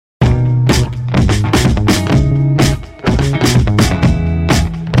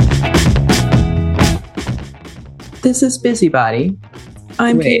This is Busybody.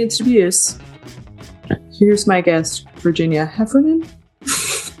 I'm Cadence Abuse. Here's my guest, Virginia Heffernan.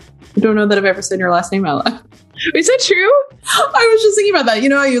 I don't know that I've ever said your last name out loud. Is that true? I was just thinking about that. You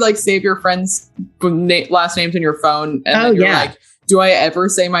know how you like save your friends' last names in your phone? And then you're like, do I ever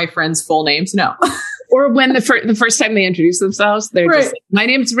say my friends' full names? No. Or when the first time they introduce themselves, they're just like, my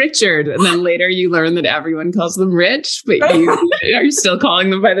name's Richard. And then later you learn that everyone calls them Rich, but you are still calling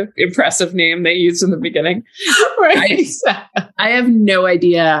them by the impressive name they used in the beginning. Right. I have no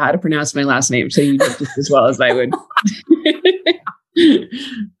idea how to pronounce my last name, so you did just as well as I would.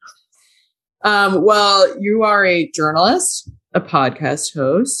 Well, you are a journalist, a podcast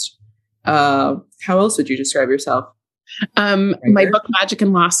host. How else would you describe yourself? My book Magic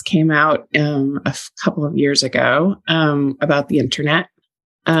and Loss came out a couple of years ago about the internet.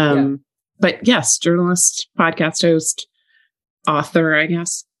 But yes, journalist, podcast host, author, I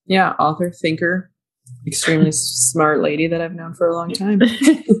guess. Yeah, author, thinker, extremely smart lady that I've known for a long time.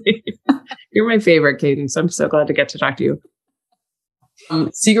 You're my favorite, Cadence. I'm so glad to get to talk to you.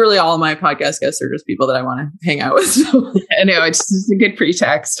 Secretly, all of my podcast guests are just people that I want to hang out with. So. I know, it's a good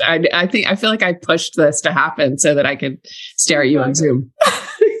pretext. I feel like I pushed this to happen so that I could stare at you on Zoom.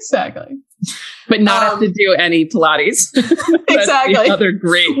 Exactly. But not have to do any Pilates. Exactly. Another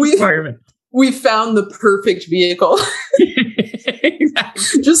great requirement. We found the perfect vehicle.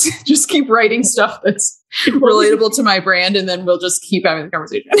 Exactly. Just keep writing stuff that's relatable to my brand, and then we'll just keep having the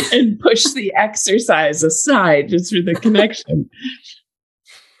conversation. And push the exercise aside just for the connection.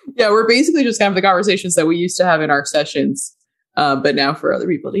 Yeah, we're basically just kind of the conversations that we used to have in our sessions, but now for other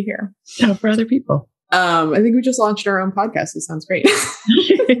people to hear. Now for other people. I think we just launched our own podcast. It sounds great.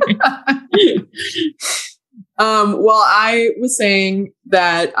 Well, I was saying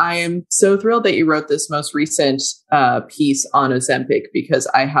that I am so thrilled that you wrote this most recent piece on Ozempic, because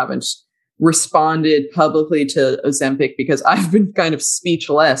I haven't responded publicly to Ozempic because I've been kind of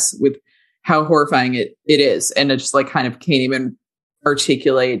speechless with how horrifying it is. And I just like kind of can't even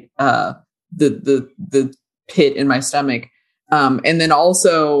articulate the pit in my stomach. And then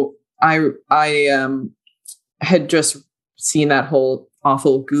also I had just seen that whole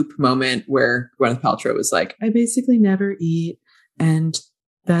awful Goop moment where Gwyneth Paltrow was like, I basically never eat, and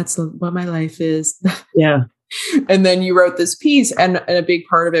that's what my life is. Yeah. And then you wrote this piece, and a big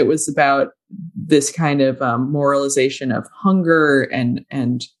part of it was about this kind of moralization of hunger and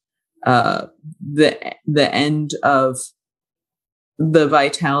the end of the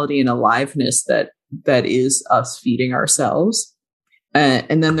vitality and aliveness that is us feeding ourselves.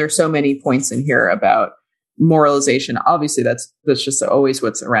 And then there's so many points in here about moralization. Obviously, that's just always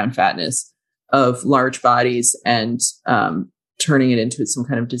what's around fatness, of large bodies and turning it into some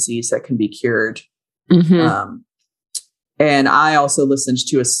kind of disease that can be cured. Mm-hmm. And I also listened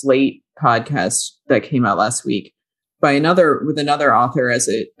to a Slate podcast that came out last week with another author as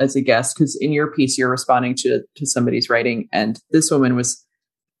a guest, because in your piece you're responding to somebody's writing, and this woman was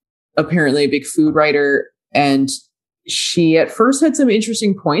apparently a big food writer, and she at first had some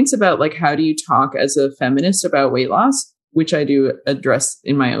interesting points about like, how do you talk as a feminist about weight loss, which I do address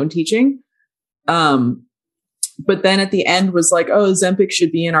in my own teaching. But then at the end was like, oh, Ozempic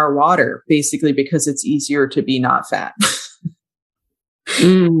should be in our water, basically because it's easier to be not fat.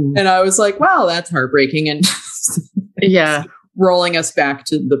 And I was like, wow, that's heartbreaking. And yeah, rolling us back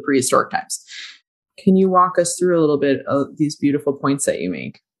to the prehistoric times. Can you walk us through a little bit of these beautiful points that you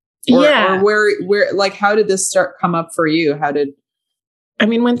make? Or where, like, how did this come up for you?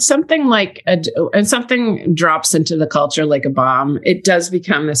 When something something drops into the culture like a bomb, it does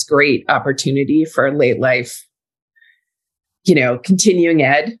become this great opportunity for late life, continuing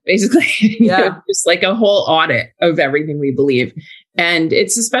ed, basically. Yeah. Just like a whole audit of everything we believe. And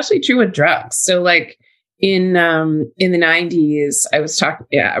it's especially true with drugs. So like in the 90s, I was talking,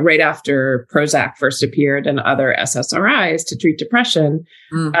 right after Prozac first appeared and other SSRIs to treat depression.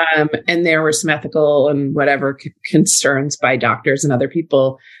 And there were some ethical and whatever concerns by doctors and other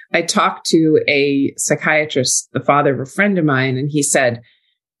people. I talked to a psychiatrist, the father of a friend of mine, and he said,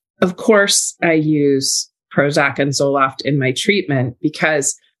 of course I use Prozac and Zoloft in my treatment,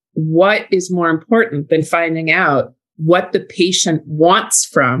 because what is more important than finding out what the patient wants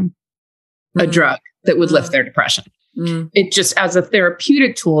from a drug that would lift their depression? It just, as a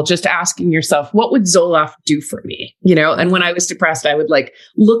therapeutic tool, just asking yourself, what would Zoloft do for me? And when I was depressed, I would like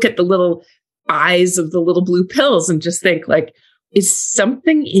look at the little eyes of the little blue pills and just think like, is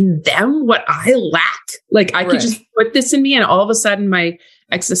something in them what I lack? Like I could just put this in me, and all of a sudden my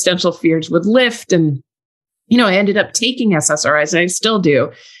existential fears would lift. And, I ended up taking SSRIs, and I still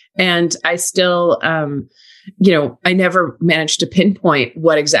do. And I still, I never managed to pinpoint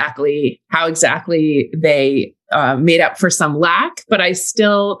how exactly they made up for some lack, but I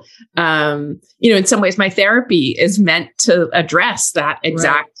still, in some ways, my therapy is meant to address that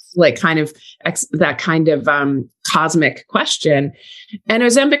exact cosmic question. And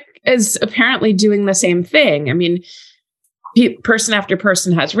Ozempic is apparently doing the same thing. I mean, person after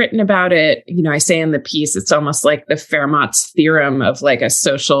person has written about it. I say in the piece, it's almost like the Fermat's theorem of like a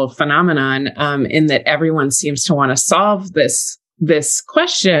social phenomenon, in that everyone seems to want to solve this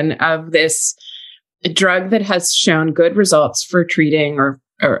question of this drug that has shown good results for treating or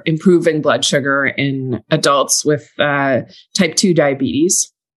improving blood sugar in adults with type 2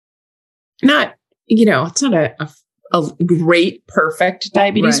 diabetes. Not, it's not a great, perfect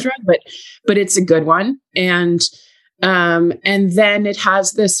diabetes drug, but it's a good one. And then it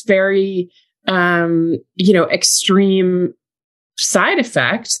has this very, extreme side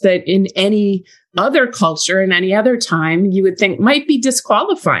effect that in any other culture in any other time you would think might be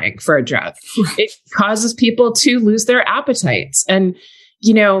disqualifying for a drug. It causes people to lose their appetites. And,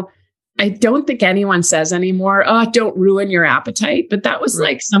 I don't think anyone says anymore, oh, don't ruin your appetite. But that was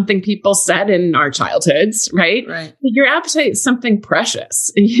like something people said in our childhoods, right? Your appetite is something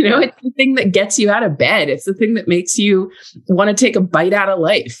precious. It's the thing that gets you out of bed. It's the thing that makes you want to take a bite out of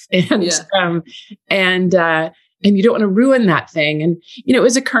life. And you don't want to ruin that thing. And, it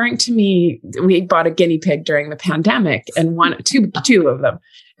was occurring to me, we bought a guinea pig during the pandemic and two of them.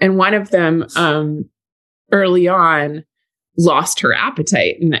 And one of them, early on, lost her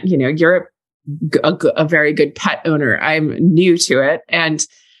appetite. And, you're a very good pet owner. I'm new to it. And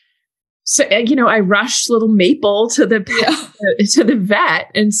so, I rushed little Maple to the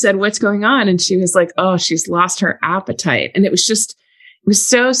vet and said, what's going on? And she was like, oh, she's lost her appetite. And it was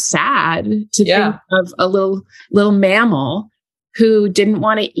so sad to think of a little mammal who didn't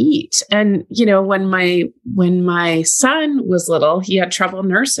want to eat. And, when my son was little, he had trouble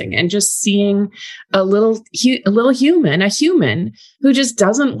nursing, and just seeing a human who just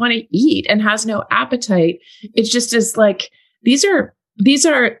doesn't want to eat and has no appetite. It just is like, this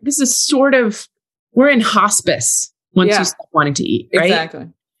is sort of, we're in hospice once you stop wanting to eat, right? Exactly.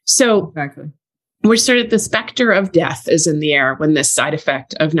 So we're sort of, the specter of death is in the air when this side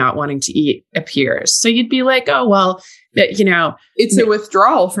effect of not wanting to eat appears. So you'd be like, oh, well, it's a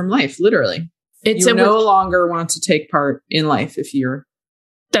withdrawal from life, literally. You no longer want to take part in life if you're.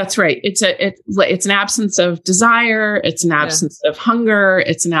 That's right. It's an absence of desire. It's an absence of hunger.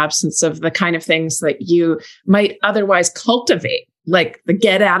 It's an absence of the kind of things that you might otherwise cultivate, like the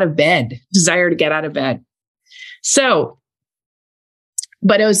desire to get out of bed. So,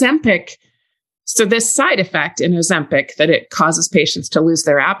 but Ozempic, so this side effect in Ozempic that it causes patients to lose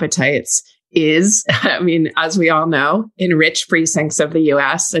their appetites is, as we all know, in rich precincts of the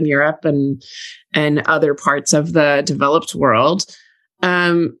US and Europe and other parts of the developed world,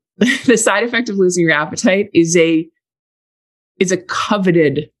 the side effect of losing your appetite is a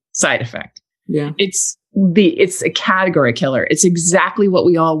coveted side effect. Yeah. It's a category killer. It's exactly what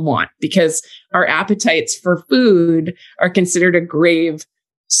we all want, because our appetites for food are considered a grave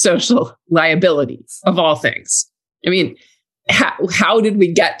social liability of all things. How did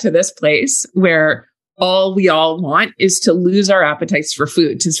we get to this place where all we all want is to lose our appetites for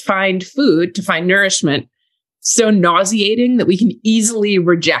food, to find nourishment so nauseating that we can easily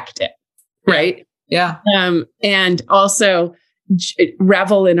reject it, right? Yeah. And also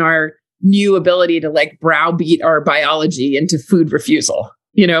revel in our new ability to like browbeat our biology into food refusal,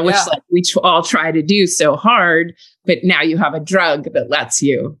 which we all try to do so hard, but now you have a drug that lets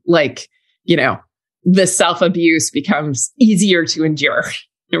you the self-abuse becomes easier to endure,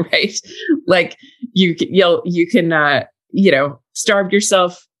 right? Like you can starve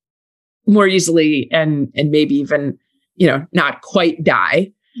yourself more easily and maybe even, not quite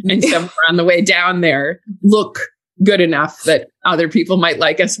die. And somewhere on the way down there, look good enough that other people might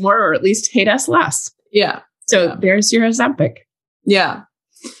like us more, or at least hate us less. Yeah. So there's your Ozempic. Yeah.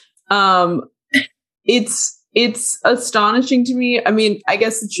 It's astonishing to me. I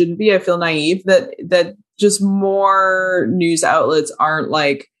guess it shouldn't be. I feel naive that just more news outlets aren't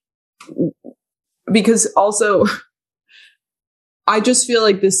because also I just feel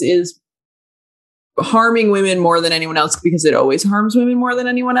like this is harming women more than anyone else, because it always harms women more than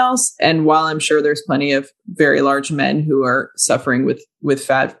anyone else. And while I'm sure there's plenty of very large men who are suffering with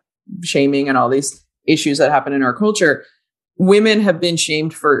fat shaming and all these issues that happen in our culture, women have been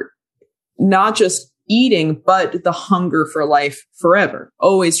shamed for not just eating, but the hunger for life forever,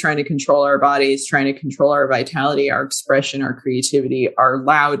 always trying to control our bodies, trying to control our vitality, our expression, our creativity, our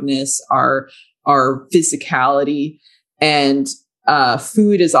loudness, our physicality. And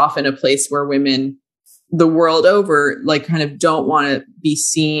food is often a place where women the world over, kind of don't want to be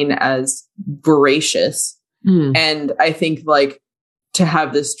seen as voracious And I think like to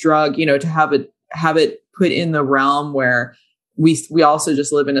have this drug, you know, to have it put in the realm where we also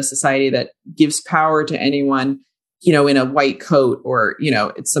just live in a society that gives power to anyone, you know, in a white coat, or, you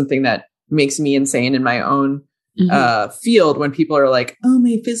know, it's something that makes me insane in my own field when people are like, oh,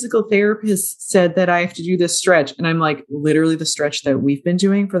 my physical therapist said that I have to do this stretch. And I'm like, literally the stretch that we've been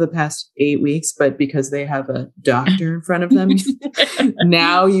doing for the past 8 weeks, but because they have a doctor in front of them,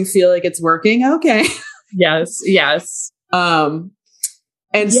 now you feel like it's working. Okay. Yes.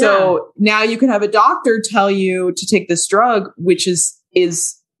 And so now you can have a doctor tell you to take this drug, which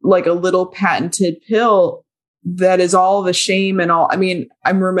is like a little patented pill that is all the shame and all. I mean,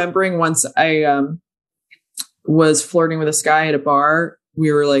 I'm remembering once I was flirting with this guy at a bar.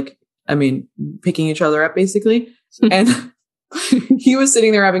 We were like, I mean, picking each other up basically. And he was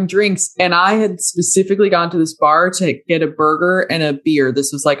sitting there having drinks. And I had specifically gone to this bar to get a burger and a beer.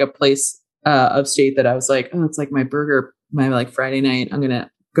 This was like a place upstate that I was like, oh, it's like my like Friday night. I'm going to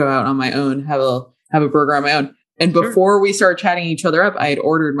go out on my own, have a burger on my own. And before we start chatting each other up, I had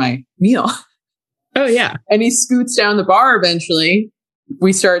ordered my meal. Oh yeah. And he scoots down the bar eventually.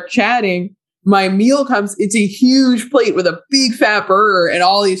 We start chatting. My meal comes, it's a huge plate with a big fat burger and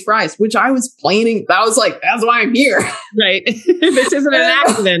all these fries, which I was planning. That was like, that's why I'm here. Right. This isn't an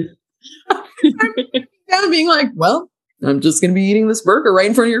accident. I'm being like, well, I'm just going to be eating this burger right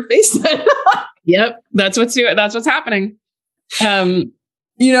in front of your face. Yep. That's what's happening. You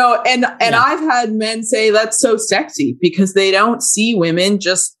know, and I've had men say that's so sexy because they don't see women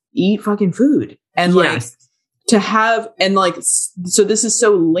just eat fucking food. And like to have, and like, so this is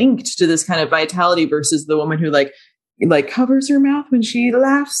so linked to this kind of vitality versus the woman who like covers her mouth when she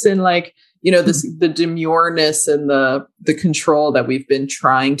laughs, and like, you know, this, the demureness and the control that we've been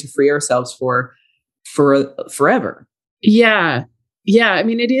trying to free ourselves for forever. Yeah. Yeah. I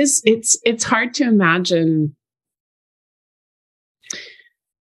mean, it's hard to imagine,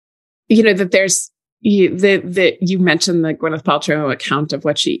 you know, that there's, you mentioned the Gwyneth Paltrow account of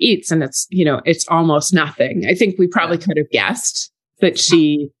what she eats, and it's, you know, it's almost nothing. I think we probably could have guessed that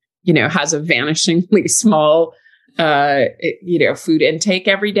she, you know, has a vanishingly small, you know, food intake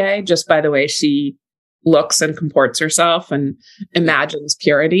every day, just by the way she looks and comports herself and imagines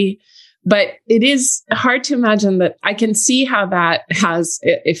purity. But it is hard to imagine that. I can see how that has,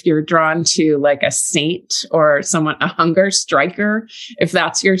 if you're drawn to like a saint or someone, a hunger striker, if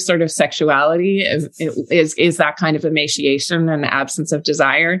that's your sort of sexuality, is that kind of emaciation and absence of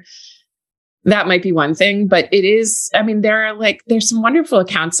desire. That might be one thing, but it is, I mean, there's some wonderful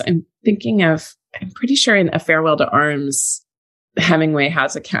accounts. I'm pretty sure in A Farewell to Arms, Hemingway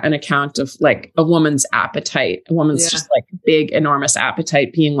has an account of like a woman's appetite, a woman's just like big, enormous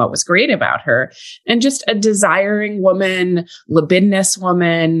appetite being what was great about her, and just a desiring woman, libidinous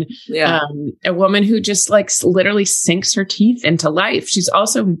woman, a woman who just like literally sinks her teeth into life. She's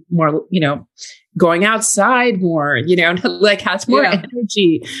also more, you know, going outside more, you know, like has more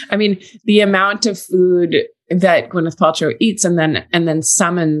energy. I mean, the amount of food that Gwyneth Paltrow eats and then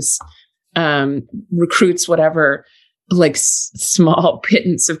summons, recruits whatever like small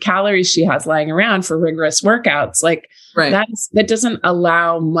pittance of calories she has lying around for rigorous workouts, like that doesn't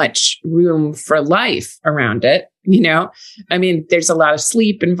allow much room for life around it. You know, I mean, there's a lot of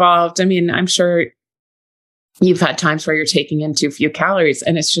sleep involved. I mean, I'm sure you've had times where you're taking in too few calories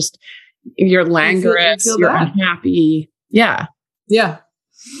and it's just, you're languorous, you're unhappy. Yeah.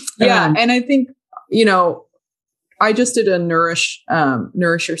 And I think, you know, I just did a Nourish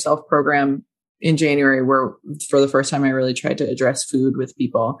Yourself program in January, where for the first time I really tried to address food with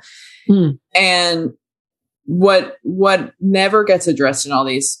people. And what never gets addressed in all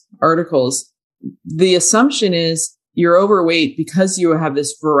these articles, the assumption is you're overweight because you have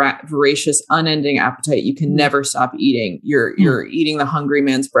this voracious, unending appetite. You can never stop eating. You're eating the hungry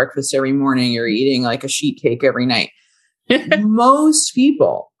man's breakfast every morning. You're eating like a sheet cake every night. Most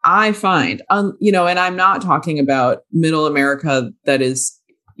people I find, you know, and I'm not talking about middle America that is,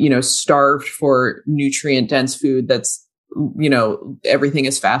 you know, starved for nutrient dense food. That's, you know, everything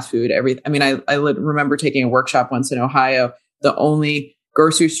is fast food. I mean, I remember taking a workshop once in Ohio. The only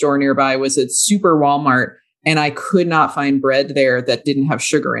grocery store nearby was a super Walmart, and I could not find bread there that didn't have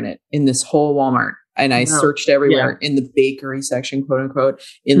sugar in it in this whole Walmart. And I searched everywhere in the bakery section, quote unquote,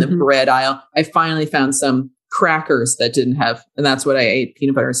 in the bread aisle. I finally found some crackers that didn't have, and that's what I ate,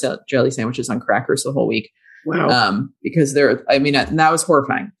 peanut butter and jelly sandwiches on crackers the whole week. Wow. Because that was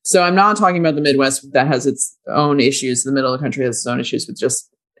horrifying. So I'm not talking about the Midwest that has its own issues. The middle of the country has its own issues with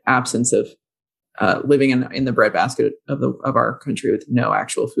just absence of living in the breadbasket of our country with no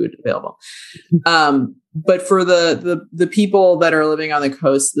actual food available. But for the people that are living on the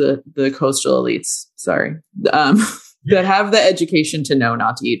coast, the coastal elites, that have the education to know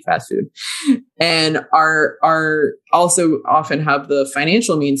not to eat fast food, and are also often have the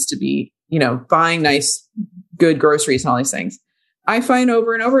financial means to be, buying nice, good groceries and all these things. I find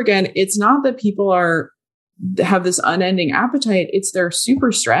over and over again, it's not that people have this unending appetite. It's they're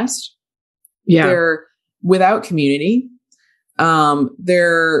super stressed. Yeah. They're without community.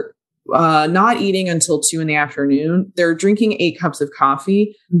 They're not eating until 2 p.m. They're drinking 8 cups of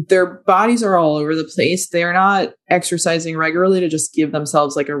coffee. Their bodies are all over the place. They're not exercising regularly to just give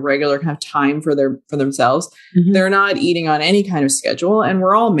themselves like a regular kind of time for themselves. Mm-hmm. They're not eating on any kind of schedule. And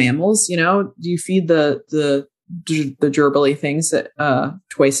we're all mammals. Do you feed the gerbil things that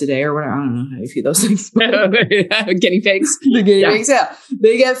twice a day or whatever? I don't know how you feed those things. Guinea pigs. The guinea pigs, yeah.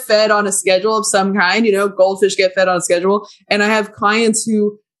 They get fed on a schedule of some kind. Goldfish get fed on a schedule. And I have clients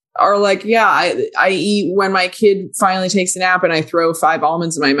who are like, yeah, I eat when my kid finally takes a nap and I throw 5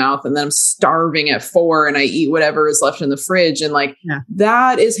 almonds in my mouth and then I'm starving at 4 and I eat whatever is left in the fridge. And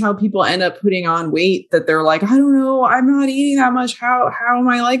that is how people end up putting on weight, that they're like, I don't know, I'm not eating that much. How am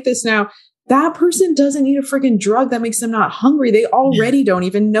I like this now? That person doesn't need a freaking drug that makes them not hungry. They already don't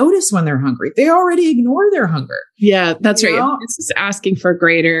even notice when they're hungry. They already ignore their hunger. Yeah, that's right. This is asking for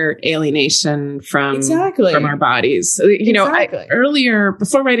greater alienation from our bodies. Earlier,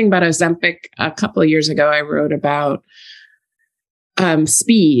 before writing about Ozempic, a couple of years ago, I wrote about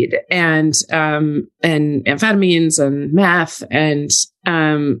speed and amphetamines and meth, and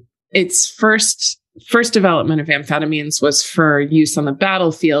its first development of amphetamines was for use on the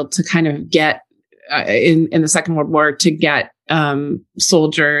battlefield to kind of get in the Second World War to get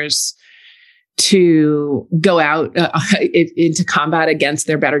soldiers to go out into combat against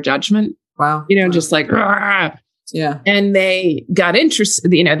their better judgment. Wow. Just like, rah. Yeah. And they got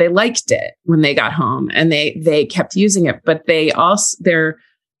interested, they liked it when they got home and they kept using it, but they also,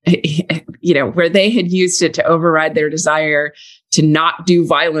 where they had used it to override their desire to not do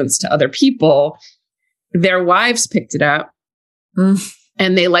violence to other people, their wives picked it up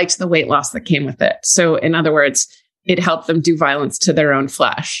and they liked the weight loss that came with it. So in other words, it helped them do violence to their own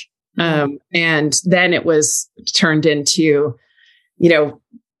flesh. And then it was turned into,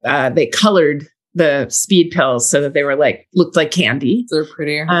 they colored the speed pills so that they were looked like candy. They're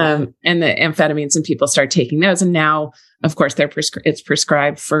prettier. And the amphetamines, and people start taking those. And now, of course, it's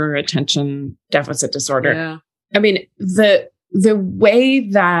prescribed for attention deficit disorder. Yeah. I mean, the way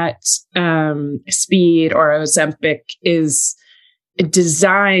that speed or Ozempic is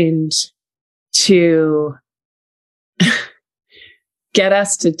designed to get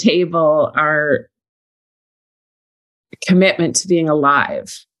us to table our commitment to being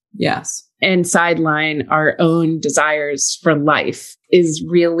alive. Yes. And sideline our own desires for life is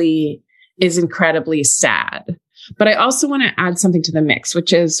incredibly sad. But I also want to add something to the mix,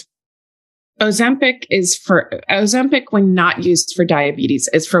 which is Ozempic, when not used for diabetes,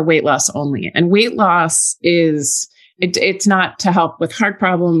 is for weight loss only. And weight loss it's not to help with heart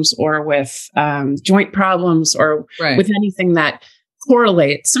problems or with joint problems or with anything that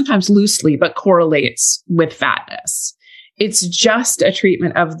correlates, sometimes loosely, but correlates with fatness. It's just a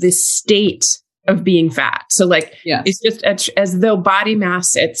treatment of the state of being fat. So It's just as though body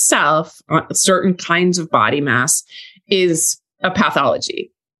mass itself, certain kinds of body mass, is a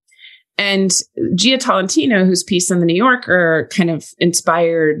pathology. And Gia Tolentino, whose piece in the New Yorker kind of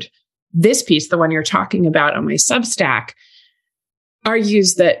inspired this piece, the one you're talking about on my Substack,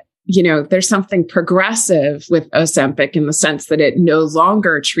 argues that, there's something progressive with Ozempic in the sense that it no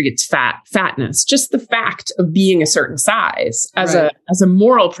longer treats fatness, just the fact of being a certain size as a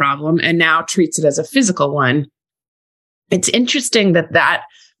moral problem, and now treats it as a physical one. It's interesting that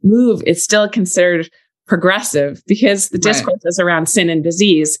move is still considered progressive because the discourses around sin and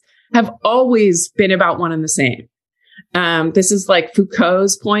disease have always been about one and the same. This is like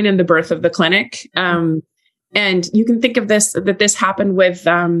Foucault's point in The Birth of the Clinic. And you can think of this happened with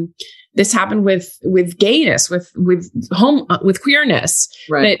gayness, with queerness,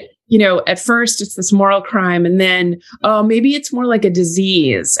 that, at first it's this moral crime, and then, maybe it's more like a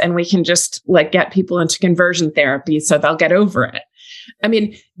disease and we can just get people into conversion therapy so they'll get over it. I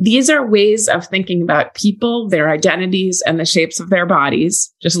mean, these are ways of thinking about people, their identities, and the shapes of their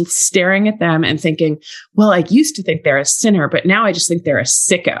bodies, just staring at them and thinking, well, I used to think they're a sinner, but now I just think they're a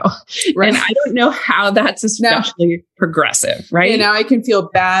sicko. Right. And I don't know how that's especially progressive, right? Now I can feel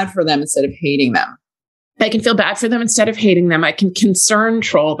bad for them instead of hating them. I can feel bad for them instead of hating them. I can concern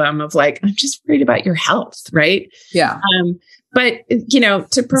troll them of I'm just worried about your health, right? Yeah. But,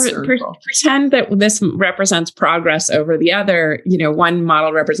 to pretend that this represents progress over the other, one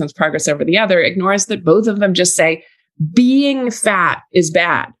model represents progress over the other, ignores that both of them just say being fat is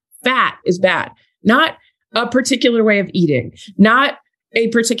bad. Fat is bad. Not a particular way of eating, not a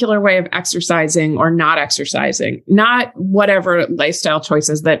particular way of exercising or not exercising, not whatever lifestyle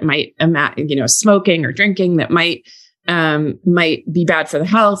choices that might, smoking or drinking that might be bad for the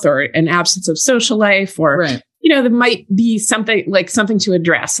health, or an absence of social life, or, right. There might be something to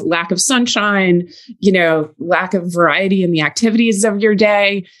address, lack of sunshine, lack of variety in the activities of your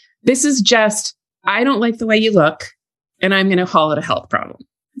day. This is just, I don't like the way you look, and I'm going to call it a health problem.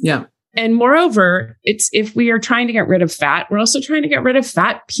 Yeah. And moreover, if we are trying to get rid of fat, we're also trying to get rid of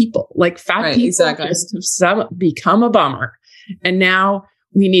fat people. Like fat people exactly. have become a bummer, and now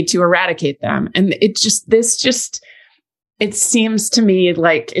we need to eradicate them. And it seems to me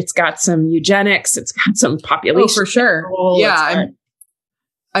like it's got some eugenics, it's got some population. Oh, for sure. Control, yeah.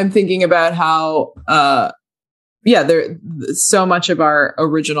 I'm thinking about how, so much of our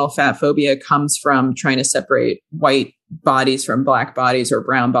original fat phobia comes from trying to separate white bodies from black bodies or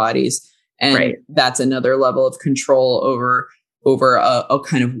brown bodies. And right. That's another level of control over a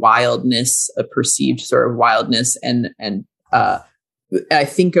kind of wildness, a perceived sort of wildness. And I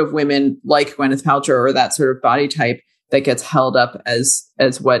think of women like Gwyneth Paltrow, or that sort of body type that gets held up as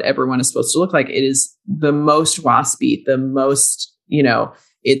what everyone is supposed to look like. It is the most waspy, the most,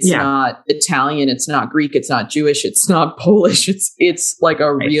 it's not Italian, it's not Greek, it's not Jewish, it's not Polish. It's like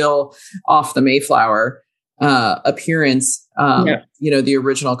a real off the Mayflower appearance. The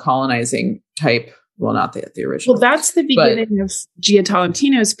original colonizing type. Well, not the original. Well, that's the beginning of Gia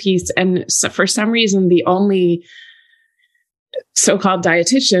Tolentino's piece. And so for some reason, the only so-called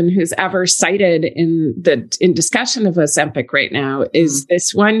dietitian who's ever cited in discussion of Ozempic right now is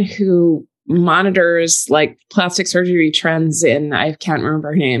this one who monitors like plastic surgery trends I can't remember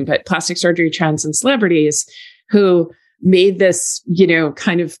her name, but plastic surgery trends in celebrities, who made this,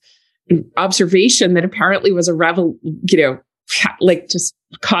 kind of observation that apparently was just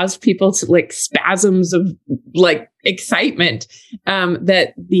caused people to like spasms of like excitement,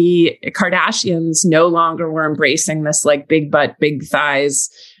 that the Kardashians no longer were embracing this like big butt, big thighs,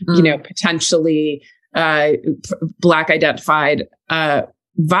 potentially black identified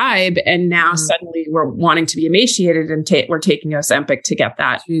vibe. And now suddenly we're wanting to be emaciated, and we're taking Ozempic to get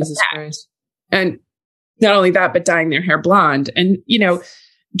that. Jesus Christ. And not only that, but dyeing their hair blonde. And,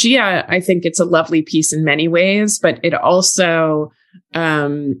 Gia, I think it's a lovely piece in many ways, but it also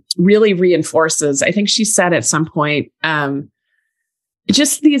really reinforces, I think she said at some point,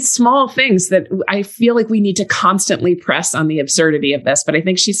 just these small things that I feel like we need to constantly press on the absurdity of this. But I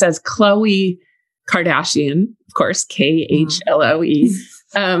think she says Khloe Kardashian, of course, Khloe,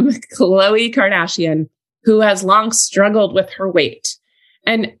 Khloe Kardashian, who has long struggled with her weight.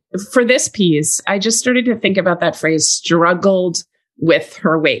 And for this piece, I just started to think about that phrase, struggled with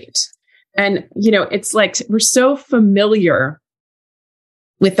her weight. And, it's like we're so familiar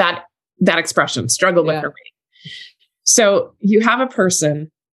with that expression, struggle with her weight. So you have a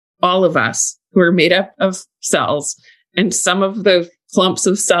person, all of us, who are made up of cells, and some of the clumps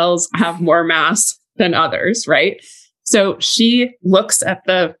of cells have more mass than others, right? So she looks at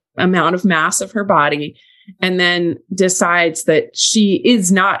the amount of mass of her body and then decides that she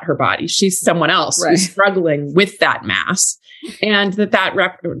is not her body. She's someone else who's struggling with that mass. And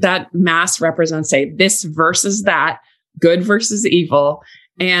that mass represents a this versus that, good versus evil.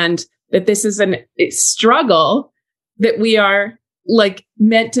 And that this is a struggle that we are like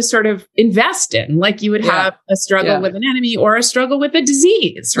meant to sort of invest in, like you would have a struggle with an enemy or a struggle with a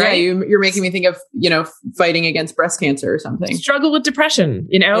disease, right? Yeah, you're making me think of, fighting against breast cancer or something. Struggle with depression,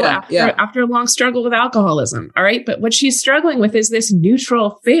 after a long struggle with alcoholism. All right. But what she's struggling with is this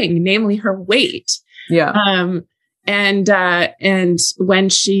neutral thing, namely her weight. Yeah. And when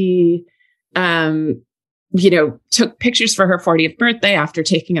she, took pictures for her 40th birthday after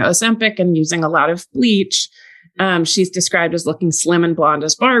taking Ozempic and using a lot of bleach, she's described as looking slim and blonde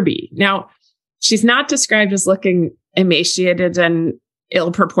as Barbie. Now, she's not described as looking emaciated and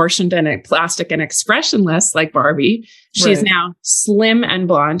ill-proportioned and plastic and expressionless like Barbie. She's now slim and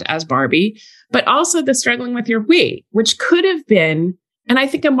blonde as Barbie, but also the struggling with your weight, which could have been, and I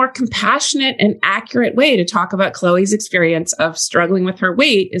think a more compassionate and accurate way to talk about Khloe's experience of struggling with her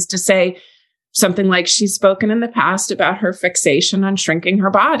weight is to say something like she's spoken in the past about her fixation on shrinking her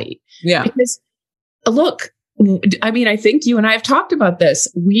body. Yeah. Because look, I mean, I think you and I have talked about this.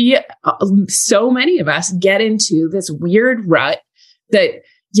 So many of us get into this weird rut that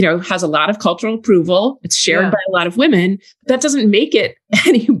has a lot of cultural approval. It's shared by a lot of women. But that doesn't make it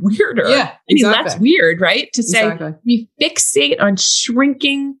any weirder, any less weird, right? To say we fixate on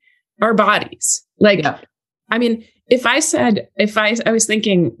shrinking our bodies. Like, I mean, if I was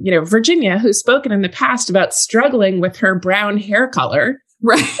thinking, Virginia, who's spoken in the past about struggling with her brown hair color,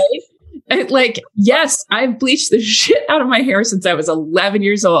 right? Like, yes, I've bleached the shit out of my hair since I was 11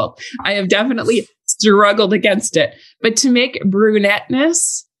 years old. I have definitely struggled against it. But to make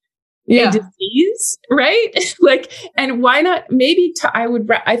brunetteness a disease, right? Like, and why not? Maybe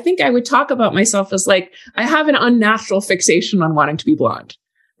I think I would talk about myself as like, I have an unnatural fixation on wanting to be blonde,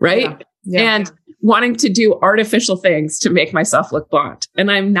 right? And wanting to do artificial things to make myself look blonde.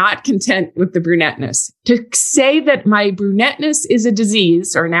 And I'm not content with the brunetteness. To say that my brunetteness is a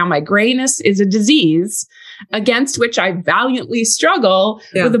disease, or now my grayness is a disease against which I valiantly struggle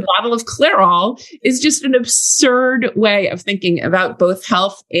with a bottle of Clairol, is just an absurd way of thinking about both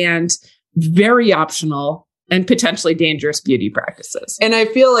health and very optional and potentially dangerous beauty practices. And I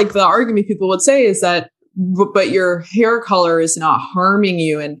feel like the argument people would say is that, but your hair color is not harming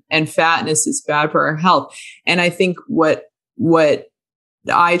you, and fatness is bad for our health. And I think what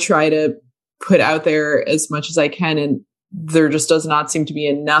I try to put out there as much as I can, and there just does not seem to be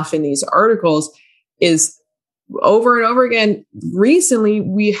enough in these articles, is over and over again, recently,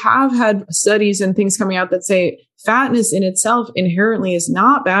 we have had studies and things coming out that say fatness in itself inherently is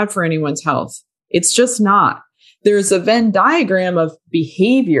not bad for anyone's health. It's just not. There's a Venn diagram of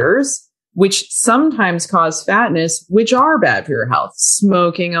behaviors which sometimes cause fatness, which are bad for your health.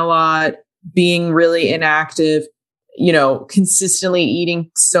 Smoking a lot, being really inactive, consistently eating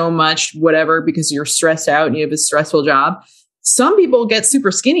so much, whatever, because you're stressed out and you have a stressful job. Some people get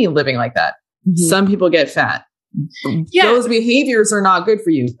super skinny living like that. Mm-hmm. Some people get fat. Those behaviors are not good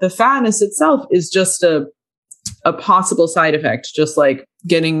for you. The fatness itself is just a possible side effect, just like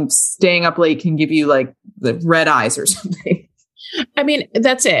staying up late can give you like the red eyes or something. I mean,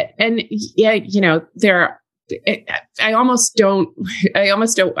 that's it. And I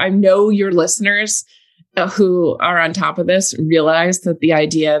know your listeners who are on top of this realize that the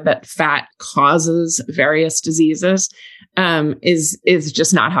idea that fat causes various diseases is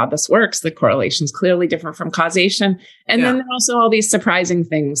just not how this works. The correlation is clearly different from causation. And then there are also all these surprising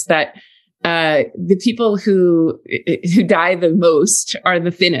things that the people who die the most are the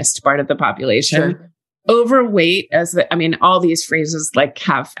thinnest part of the population. Sure. Overweight, all these phrases like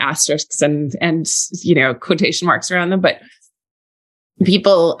have asterisks and quotation marks around them, but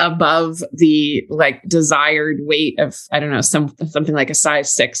people above the like desired weight of, I don't know, something like a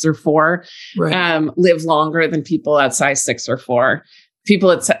size 6 or 4, live longer than people at size 6 or 4.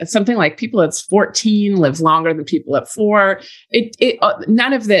 People at something like people at 14 live longer than people at 4.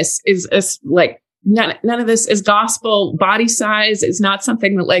 None of this is none of this is gospel. Body size is not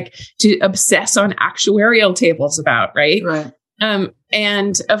something that like to obsess on actuarial tables about, right? Right.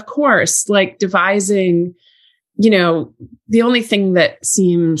 And of course, like devising, the only thing that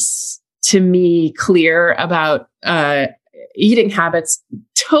seems to me clear about eating habits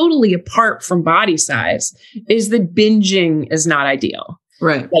totally apart from body size is that binging is not ideal.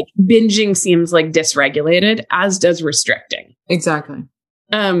 Right. Like binging seems like dysregulated, as does restricting. Exactly.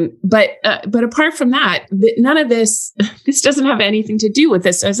 But apart from that, none of this doesn't have anything to do with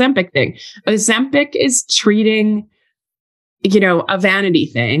this Ozempic thing. Ozempic is treating, a vanity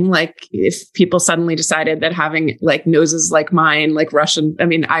thing. Like if people suddenly decided that having like noses like mine, like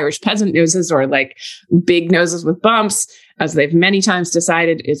Irish peasant noses, or like big noses with bumps, as they've many times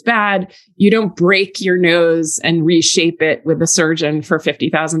decided is bad, you don't break your nose and reshape it with a surgeon for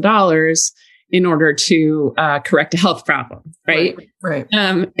 $50,000 in order to correct a health problem, right? Right.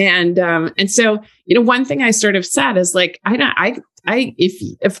 And so, one thing I sort of said is like,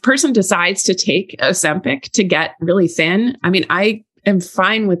 if a person decides to take Ozempic to get really thin, I am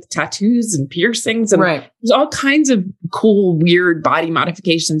fine with tattoos and piercings and there's all kinds of cool, weird body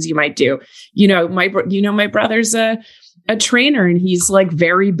modifications you might do. My brother's a trainer and he's like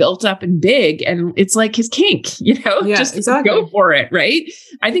very built up and big and it's like his kink, just go for it. Right.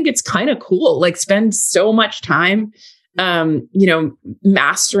 I think it's kind of cool. Like spend so much time,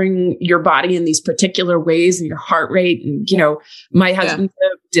 mastering your body in these particular ways and your heart rate. And, my husband's a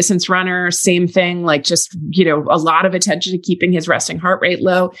distance runner, same thing, like just, a lot of attention to keeping his resting heart rate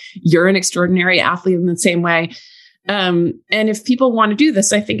low. You're an extraordinary athlete in the same way. And if people want to do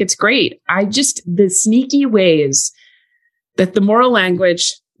this, I think it's great. The sneaky ways that the moral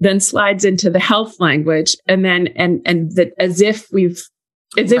language then slides into the health language, and then and that as if we're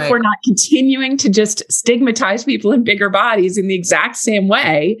not continuing to just stigmatize people in bigger bodies in the exact same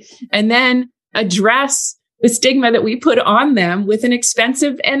way, and then address the stigma that we put on them with an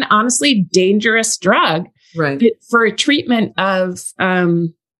expensive and honestly dangerous drug. Right. For a treatment of a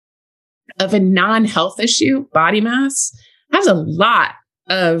non-health issue, body mass, has a lot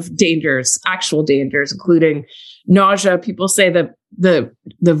of dangers, actual dangers, including nausea. People say that the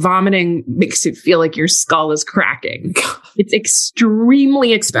vomiting makes it feel like your skull is cracking. It's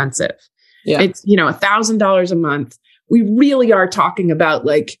extremely expensive. Yeah. It's, $1,000 a month. We really are talking about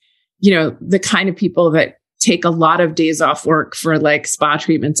like, the kind of people that take a lot of days off work for like spa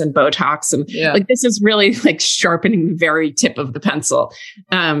treatments and Botox. And like, this is really like sharpening the very tip of the pencil.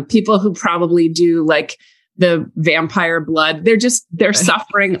 People who probably do like the vampire blood, they're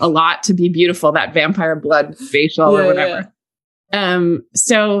suffering a lot to be beautiful, that vampire blood facial or whatever.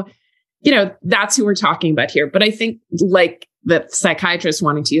 So, that's who we're talking about here. But I think like the psychiatrist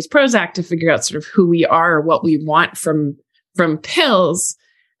wanting to use Prozac to figure out sort of who we are or what we want from pills.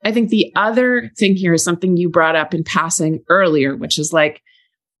 I think the other thing here is something you brought up in passing earlier, which is like,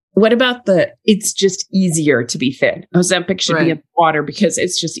 what about it's just easier to be thin? Ozempic should be in water because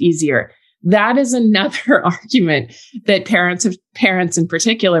it's just easier. That is another argument that parents in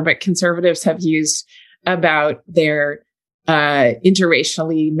particular, but conservatives have used about their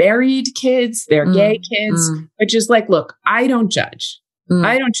interracially married kids, their gay kids, which is like, look, I don't judge.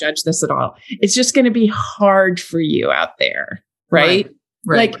 I don't judge this at all. It's just going to be hard for you out there. Right.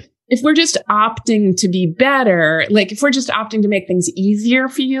 Like if we're just opting to be better, like if we're just opting to make things easier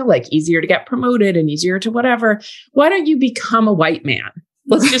for you, like easier to get promoted and easier to whatever, why don't you become a white man?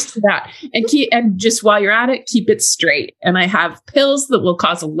 Let's just do that and just while you're at it, keep it straight. And I have pills that will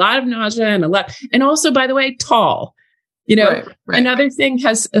cause a lot of nausea and also, by the way, tall. Another thing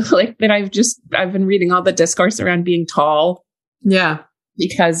has like that I've been reading all the discourse around being tall. Yeah.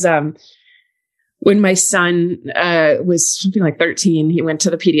 Because when my son was something like 13, he went to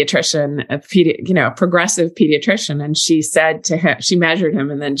the pediatrician, a progressive pediatrician, and she said to him, she measured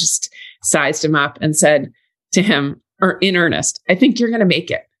him and then just sized him up and said to him, or in earnest, I think you're going to make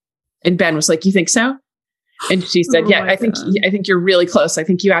it. And Ben was like, you think so? And she said, I think you're really close. I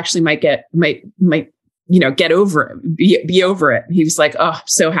think you actually might get over it, be over it. And he was like, oh, I'm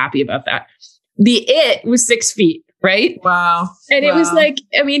so happy about that. It was 6 feet, right? Wow. And it was like,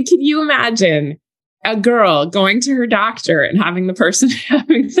 I mean, can you imagine a girl going to her doctor and having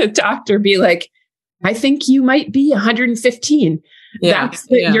the doctor be like, I think you might be 115.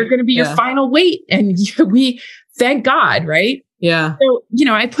 You're going to be your final weight. And we thank God. Right. Yeah. So,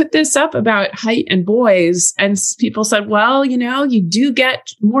 I put this up about height and boys and people said, well, you do get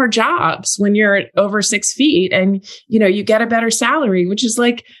more jobs when you're over 6 feet and, you get a better salary, which is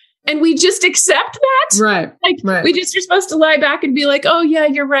like, and we just accept that. Right. We just are supposed to lie back and be like, oh yeah,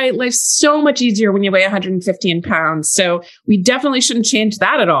 you're right. Life's so much easier when you weigh 115 pounds. So we definitely shouldn't change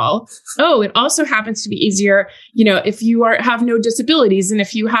that at all. Oh, it also happens to be easier, if you have no disabilities and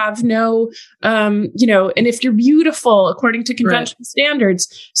if you have no, and if you're beautiful according to conventional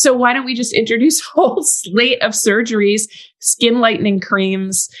standards. So why don't we just introduce a whole slate of surgeries, skin lightening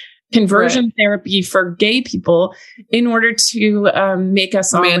creams, conversion therapy for gay people in order to make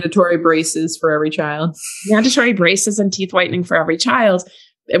us all mandatory braces for every child, mandatory braces and teeth whitening for every child,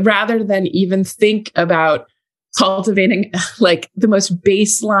 rather than even think about cultivating like the most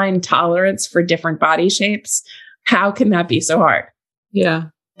baseline tolerance for different body shapes. How can that be so hard? Yeah.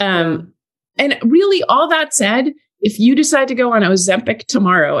 And really all that said, if you decide to go on Ozempic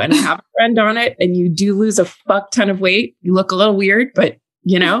tomorrow and I have a friend on it and you do lose a fuck ton of weight, you look a little weird, but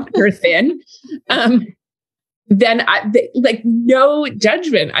you're thin. Then no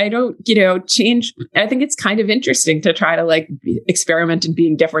judgment. I don't, change. I think it's kind of interesting to try to like experiment in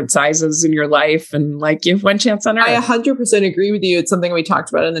being different sizes in your life and like give one chance on earth. I 100% agree with you. It's something we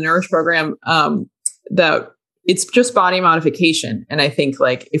talked about in the Nourish program, that it's just body modification. And I think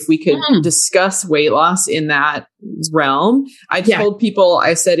like if we could discuss weight loss in that realm, I told people,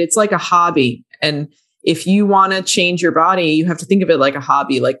 I said, it's like a hobby. And if you want to change your body, you have to think of it like a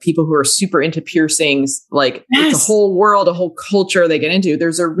hobby, like people who are super into piercings, like it's a whole world, a whole culture they get into.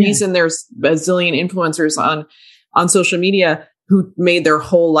 There's a reason there's a zillion influencers on social media who made their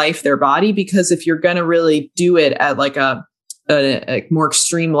whole life their body, because if you're going to really do it at like a more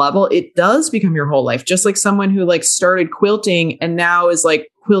extreme level, it does become your whole life. Just like someone who like started quilting and now is like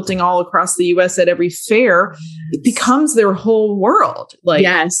quilting all across the US at every fair, it becomes their whole world. Like,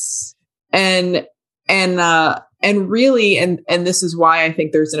 And really, and this is why I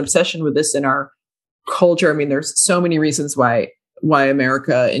think there's an obsession with this in our culture. I mean, there's so many reasons why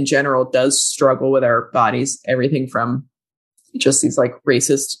America in general does struggle with our bodies, everything from just these like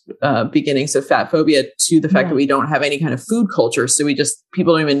racist beginnings of fat phobia to the fact that we don't have any kind of food culture. So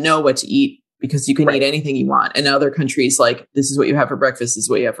people don't even know what to eat because you can eat anything you want. In other countries, like, this is what you have for breakfast, this is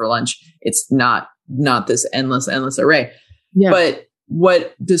what you have for lunch. It's not this endless array. Yeah. But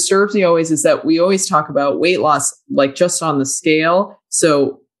what disturbs me always is that we always talk about weight loss, like just on the scale.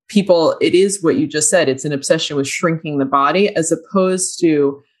 So people, it is what you just said. It's an obsession with shrinking the body as opposed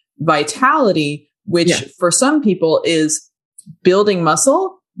to vitality, which for some people is building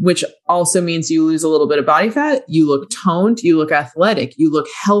muscle, which also means you lose a little bit of body fat. You look toned, you look athletic, you look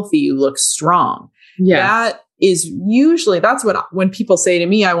healthy, you look strong. Yeah. That is usually, that's what, when people say to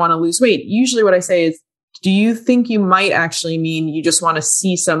me, I want to lose weight, usually what I say is, do you think you might actually mean you just want to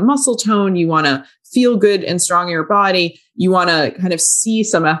see some muscle tone? You want to feel good and strong in your body. You want to kind of see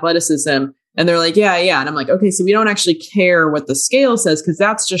some athleticism. And they're like, yeah. And I'm like, okay, so we don't actually care what the scale says, because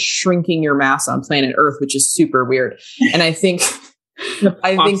that's just shrinking your mass on planet Earth, which is super weird. And I think,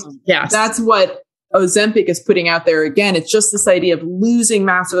 that's what Ozempic is putting out there. Again, it's just this idea of losing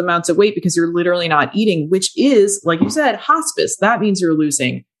massive amounts of weight because you're literally not eating, which is, like you said, hospice. That means you're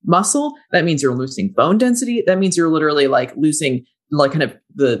losing muscle. That means you're losing bone density. That means you're literally like losing like kind of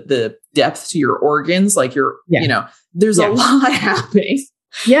the depth to your organs. Like there's a lot happening.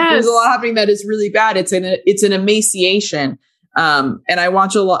 Yes. There's a lot happening that is really bad. It's an emaciation. And I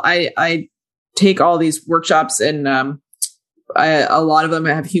watch a lot. I take all these workshops, and a lot of them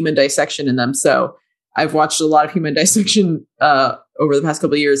have human dissection in them. So I've watched a lot of human dissection over the past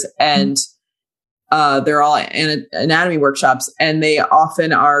couple of years, and they're all anatomy workshops, and they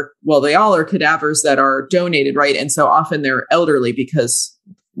often are, they all are cadavers that are donated, right? And so often they're elderly because,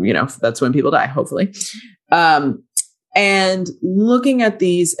 that's when people die, hopefully. And looking at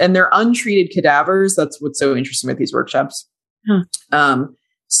these, and they're untreated cadavers. That's what's so interesting with these workshops. Huh.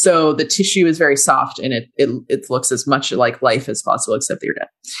 So the tissue is very soft, and it looks as much like life as possible, except that you're dead.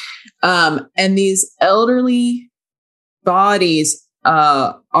 And these elderly bodies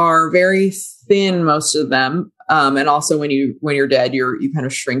are very thin, most of them. And also when you're dead, you kind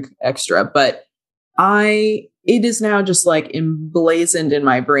of shrink extra. But it is now just like emblazoned in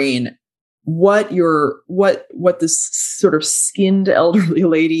my brain what this sort of skinned elderly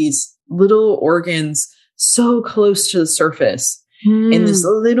lady's little organs so close to the surface in this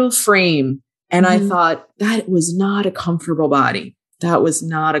little frame. And I thought, that was not a comfortable body. That was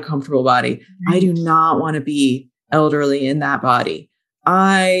not a comfortable body. I do not want to be elderly in that body.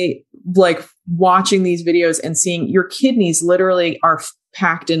 I like watching these videos and seeing your kidneys literally are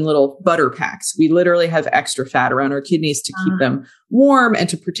packed in little butter packs. We literally have extra fat around our kidneys to keep them warm and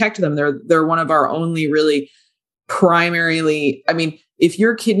to protect them. They're one of our only really primarily, if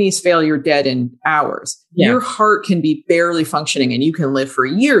your kidneys fail, you're dead in hours. Yeah. Your heart can be barely functioning and you can live for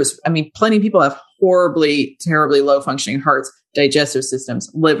years. Plenty of people have horribly, terribly low functioning hearts, digestive systems,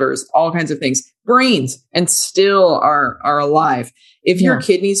 livers, all kinds of things, brains, and still are alive. If your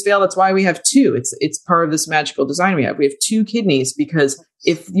kidneys fail, that's why we have two. It's part of this magical design we have. We have two kidneys, because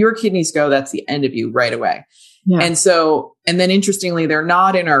if your kidneys go, that's the end of you right away. Yeah. And then interestingly, they're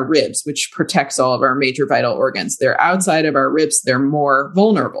not in our ribs, which protects all of our major vital organs. They're outside of our ribs. They're more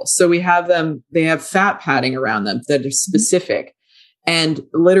vulnerable. So they have fat padding around them that are specific. And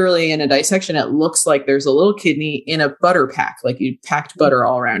literally in a dissection, it looks like there's a little kidney in a butter pack, like you packed butter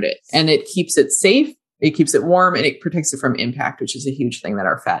all around it, and it keeps it safe. It keeps it warm, and it protects it from impact, which is a huge thing that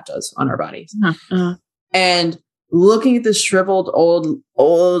our fat does on our bodies. Uh-huh. And looking at this shriveled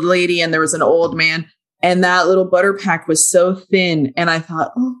old lady, and there was an old man, and that little butter pack was so thin. And I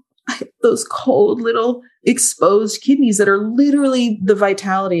thought, those cold little exposed kidneys that are literally the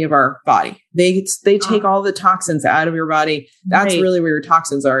vitality of our body. They take all the toxins out of your body. That's really where your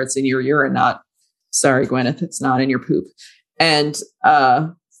toxins are. It's in your urine, sorry, Gwyneth, it's not in your poop. And,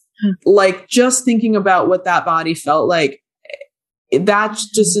 like just thinking about what that body felt like, that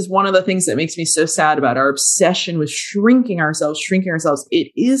just is one of the things that makes me so sad about our obsession with shrinking ourselves.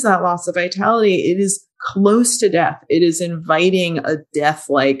 It is that loss of vitality. It is close to death. It is inviting a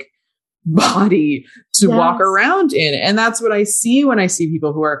death-like body to walk around in. And that's what I see when I see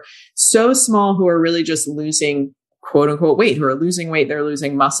people who are so small, who are really just losing quote unquote weight, who are losing weight. They're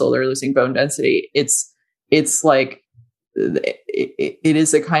losing muscle. They're losing bone density. It's like, it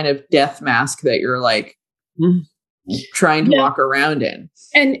is a kind of death mask that you're like trying to walk around in.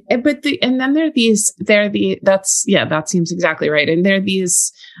 That seems exactly right. And there are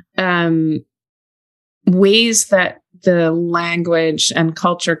these ways that the language and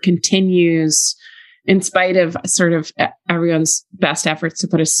culture continues, in spite of sort of everyone's best efforts to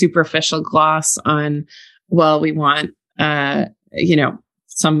put a superficial gloss on, we want,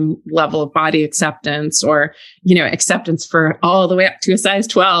 some level of body acceptance, or, acceptance for all the way up to a size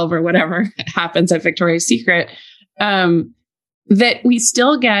 12 or whatever happens at Victoria's Secret. that we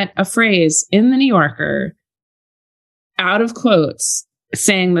still get a phrase in the New Yorker out of quotes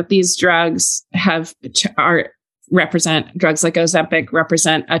saying that these drugs represent drugs like Ozempic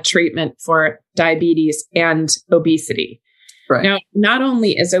represent a treatment for diabetes and obesity. Right. Now, not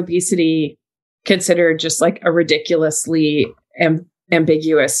only is obesity considered just like a ridiculously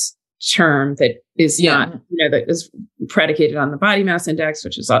ambiguous term that is not, that is predicated on the body mass index,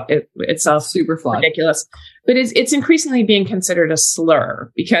 which is itself super flawed, ridiculous, but it's increasingly being considered a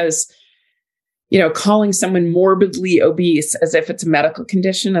slur because, calling someone morbidly obese as if it's a medical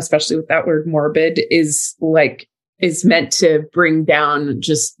condition, especially with that word morbid, is meant to bring down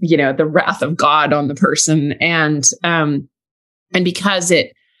just, the wrath of God on the person. And because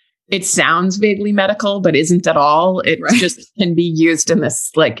it sounds vaguely medical, but isn't at all. It just can be used in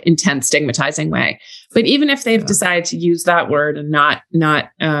this like intense stigmatizing way. But even if they've decided to use that word and not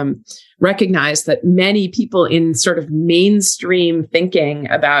recognize that many people in sort of mainstream thinking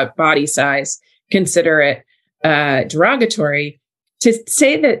about body size consider it derogatory, to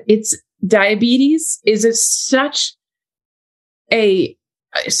say that it's diabetes is such a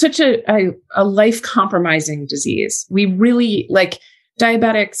life compromising disease. We really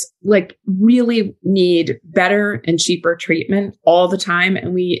diabetics really need better and cheaper treatment all the time.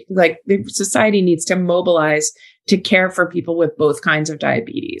 And the society needs to mobilize to care for people with both kinds of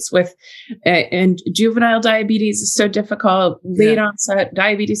diabetes. And juvenile diabetes is so difficult. Late onset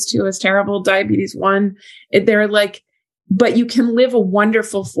diabetes 2 is terrible. Diabetes 1, but you can live a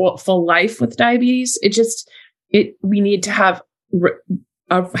wonderful full life with diabetes. We need to have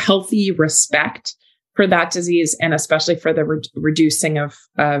a healthy respect for that disease, and especially for the reducing of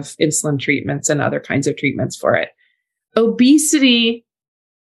insulin treatments and other kinds of treatments for it. Obesity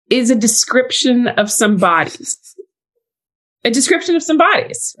is a description of some bodies.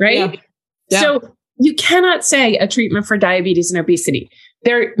 Right? Yeah. So you cannot say a treatment for diabetes and obesity.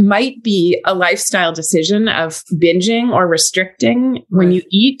 There might be a lifestyle decision of binging or restricting when you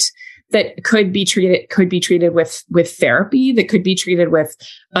eat that could be treated with therapy, that could be treated with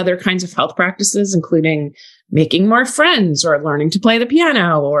other kinds of health practices, including making more friends or learning to play the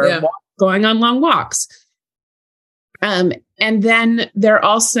piano or going on long walks. And then there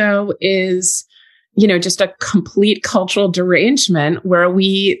also is, just a complete cultural derangement where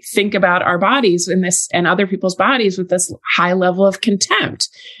we think about our bodies and other people's bodies with this high level of contempt.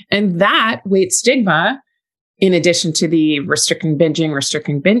 And that weight stigma, in addition to the restricting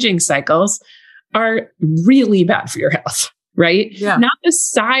binging cycles, are really bad for your health, right? Yeah. Not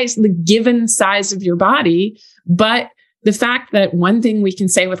the given size of your body, but the fact that one thing we can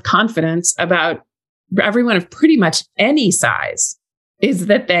say with confidence about everyone of pretty much any size is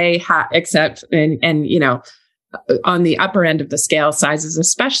that they except on the upper end of the scale sizes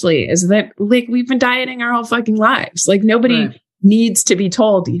especially, is that we've been dieting our whole fucking lives. Nobody needs to be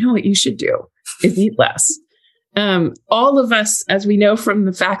told, what you should do is eat less. All of us, as we know from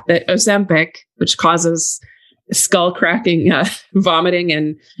the fact that Ozempic, which causes skull cracking, vomiting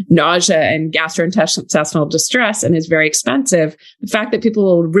and nausea and gastrointestinal distress and is very expensive, the fact that people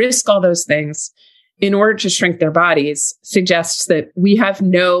will risk all those things in order to shrink their bodies suggests that we have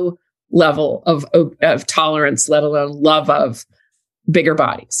no level of tolerance, let alone love of bigger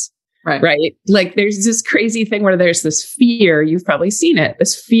bodies. Right. There's this crazy thing where there's this fear, you've probably seen it,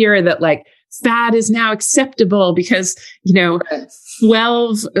 this fear that fat is now acceptable because,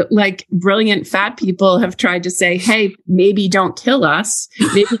 12 brilliant fat people have tried to say, hey, maybe don't kill us.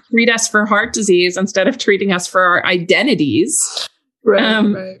 Maybe treat us for heart disease instead of treating us for our identities.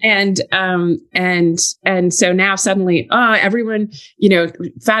 And so now suddenly, everyone,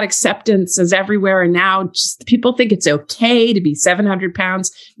 fat acceptance is everywhere. And now just people think it's okay to be 700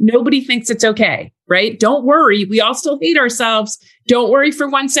 pounds. Nobody thinks it's okay, right? Don't worry. We all still hate ourselves. Don't worry for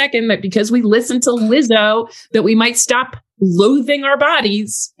 1 second that because we listen to Lizzo that we might stop loathing our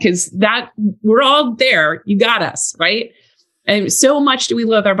bodies, because that we're all there. You got us, right? And so much do we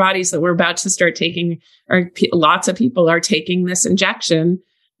loathe our bodies that we're about to start taking, or lots of people are taking this injection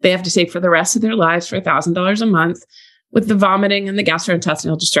they have to take for the rest of their lives for $1,000 a month with the vomiting and the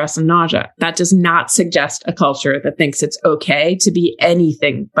gastrointestinal distress and nausea. That does not suggest a culture that thinks it's okay to be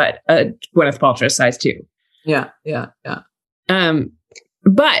anything but a Gwyneth Paltrow size 2. Yeah.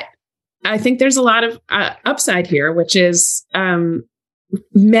 But I think there's a lot of upside here, which is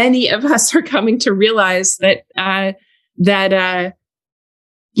many of us are coming to realize that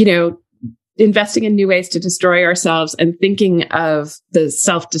investing in new ways to destroy ourselves and thinking of the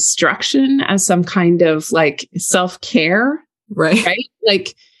self-destruction as some kind of self-care, right?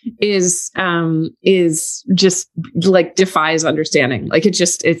 Is just defies understanding.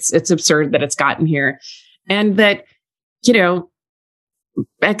 It's absurd that it's gotten here. And that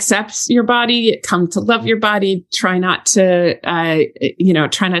accept your body, come to love your body, try not to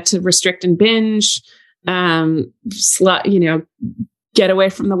restrict and binge, get away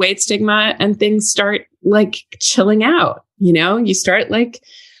from the weight stigma, and things start like chilling out. You start like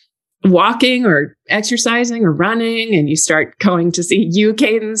walking or exercising or running, and you start going to see you,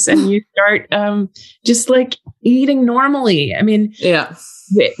 Cadence, and you start just like eating normally. I mean, yeah,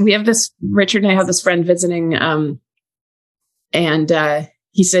 we have this, Richard and I have this friend visiting, and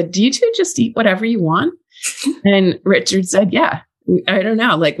he said, "Do you two just eat whatever you want?" And Richard said, "Yeah, I don't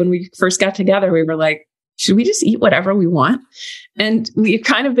know. Like when we first got together, we were like, should we just eat whatever we want?" And we've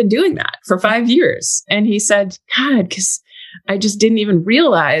kind of been doing that for 5 years. And he said, "God, because I just didn't even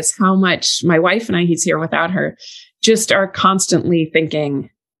realize how much my wife and I," he's here without her, "just are constantly thinking,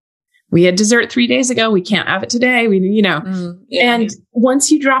 we had dessert 3 days ago. We can't have it today. And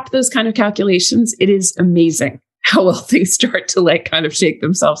once you drop those kind of calculations, it is amazing how well things start to like kind of shake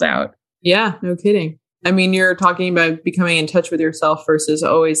themselves out." Yeah, no kidding. I mean, you're talking about becoming in touch with yourself versus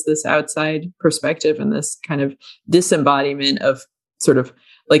always this outside perspective and this kind of disembodiment of sort of,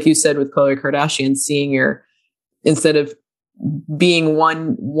 like you said with Khloe Kardashian, seeing instead of being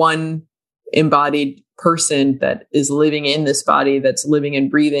one embodied person that is living in this body, that's living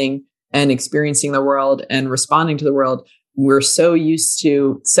and breathing and experiencing the world and responding to the world. We're so used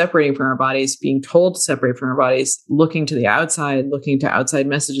to separating from our bodies, being told to separate from our bodies, looking to the outside, looking to outside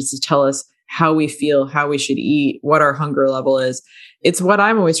messages to tell us how we feel, how we should eat, what our hunger level is. It's what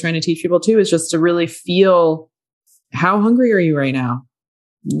I'm always trying to teach people too, is just to really feel, how hungry are you right now?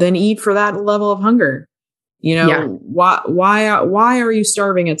 Then eat for that level of hunger. Why are you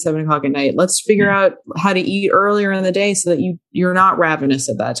starving at 7:00 at night? Let's figure out how to eat earlier in the day so that you're not ravenous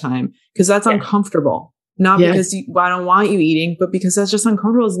at that time, because that's uncomfortable. Not because I don't want you eating, but because that's just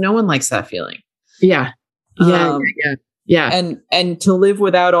uncomfortable. No one likes that feeling. Yeah. And to live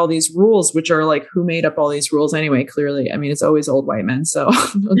without all these rules, which are like, who made up all these rules anyway? Clearly, I mean, it's always old white men. So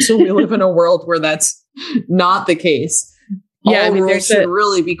until we live in a world where that's not the case, all rules should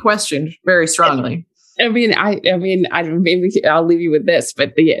really be questioned very strongly. Maybe I'll leave you with this,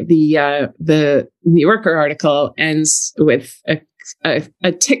 but the New Yorker article ends with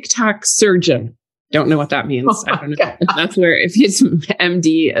a TikTok surgeon. Don't know what that means. I don't know. God. That's where, if it's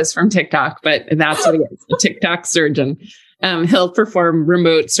MD is from TikTok, but that's what it is. A TikTok surgeon. He'll perform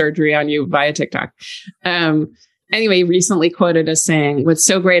remote surgery on you via TikTok. Anyway, recently quoted as saying, what's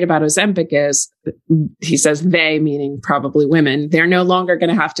so great about Ozempic is, he says, they, meaning probably women, they're no longer going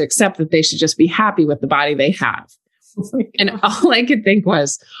to have to accept that they should just be happy with the body they have. And all I could think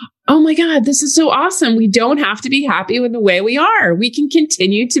was, oh my God, this is so awesome. We don't have to be happy with the way we are. We can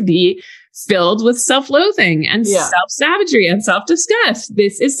continue to be filled with self-loathing and self-savagery and self-disgust.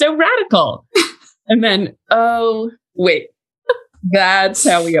 This is so radical. And then, oh, wait, that's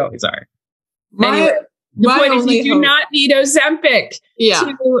how we always are. Anyway, the point is, you do not need Ozempic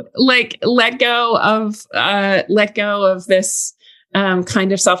to like let go of this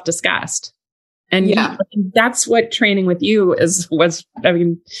kind of self-disgust. And that's what training with you was. I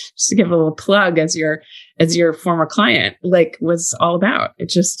mean, just to give a little plug as your former client, like, was all about. It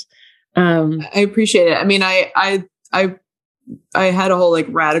just. I appreciate it. I mean, I had a whole like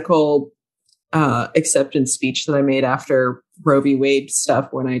radical acceptance speech that I made after Roe v. Wade stuff,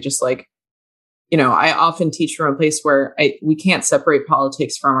 when I just like, I often teach from a place where we can't separate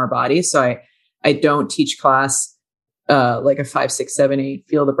politics from our bodies. So I don't teach class like a 5, 6, 7, 8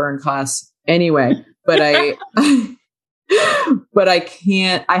 feel the burn class anyway, but I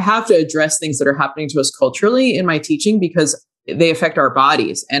have to address things that are happening to us culturally in my teaching, because they affect our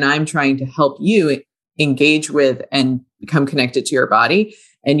bodies. And I'm trying to help you engage with and become connected to your body.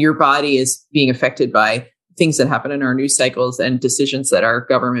 And your body is being affected by things that happen in our news cycles and decisions that our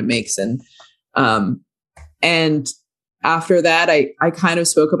government makes. And after that, I kind of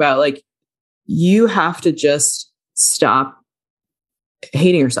spoke about like, you have to just stop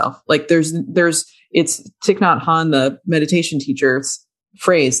hating yourself. Like it's Thich Nhat Hanh, the meditation teacher's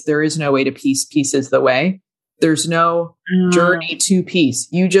phrase, there is no way to peace. Peace is the way. There's no journey to peace.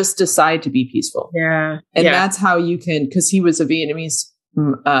 You just decide to be peaceful. Yeah. And that's how you can, because he was a Vietnamese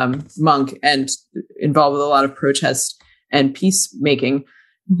monk and involved with a lot of protest and peacemaking.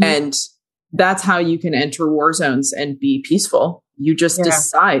 Mm-hmm. And that's how you can enter war zones and be peaceful. You just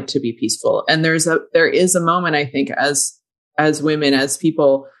decide to be peaceful. And there is a moment, I think, as women, as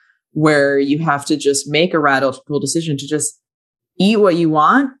people, where you have to just make a radical decision to just eat what you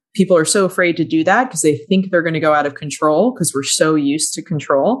want. People are so afraid to do that because they think they're going to go out of control, because we're so used to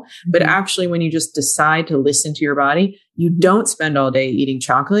control. Mm-hmm. But actually, when you just decide to listen to your body, you don't spend all day eating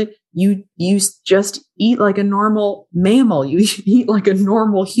chocolate. you just eat like a normal mammal. You eat like a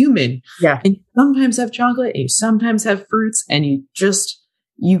normal human. Yeah. And you sometimes have chocolate, and you sometimes have fruits, and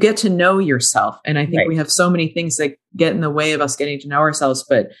you get to know yourself. And I think we have so many things that get in the way of us getting to know ourselves,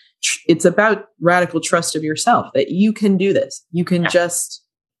 but it's about radical trust of yourself that you can do this. You can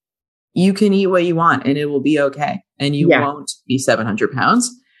you can eat what you want and it will be okay. And you won't be 700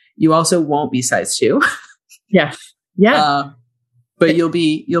 pounds. You also won't be size 2. Yeah. Yeah. But you'll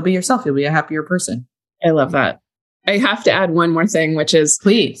be yourself. You'll be a happier person. I love that. I have to add one more thing, which is,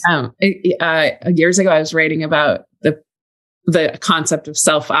 please. Years ago, I was writing about the concept of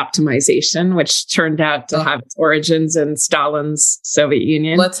self-optimization, which turned out to have its origins in Stalin's Soviet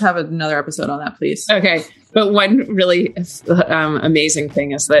Union. Let's have another episode on that, please. Okay. But one really amazing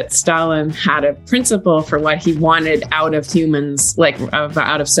thing is that Stalin had a principle for what he wanted out of humans, like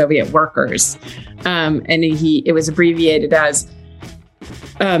out of Soviet workers. And it was abbreviated as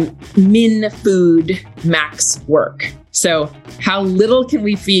min food, max work. So how little can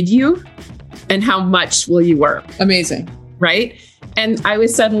we feed you and how much will you work? Amazing. Right? And I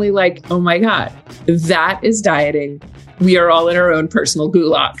was suddenly like, oh my God, that is dieting. We are all in our own personal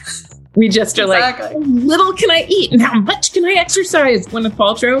gulag. We just are like, how little can I eat and how much can I exercise? Gwyneth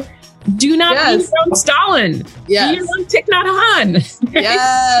Paltrow, do not be your own Stalin. Yes. Be your own Thich Nhat Hanh.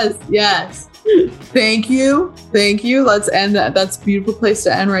 Yes. Yes. Thank you. Thank you. Let's end that. That's a beautiful place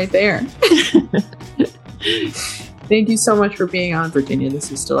to end right there. Thank you so much for being on, Virginia.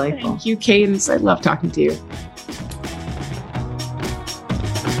 This is delightful. Thank you, Cadence. I love talking to you.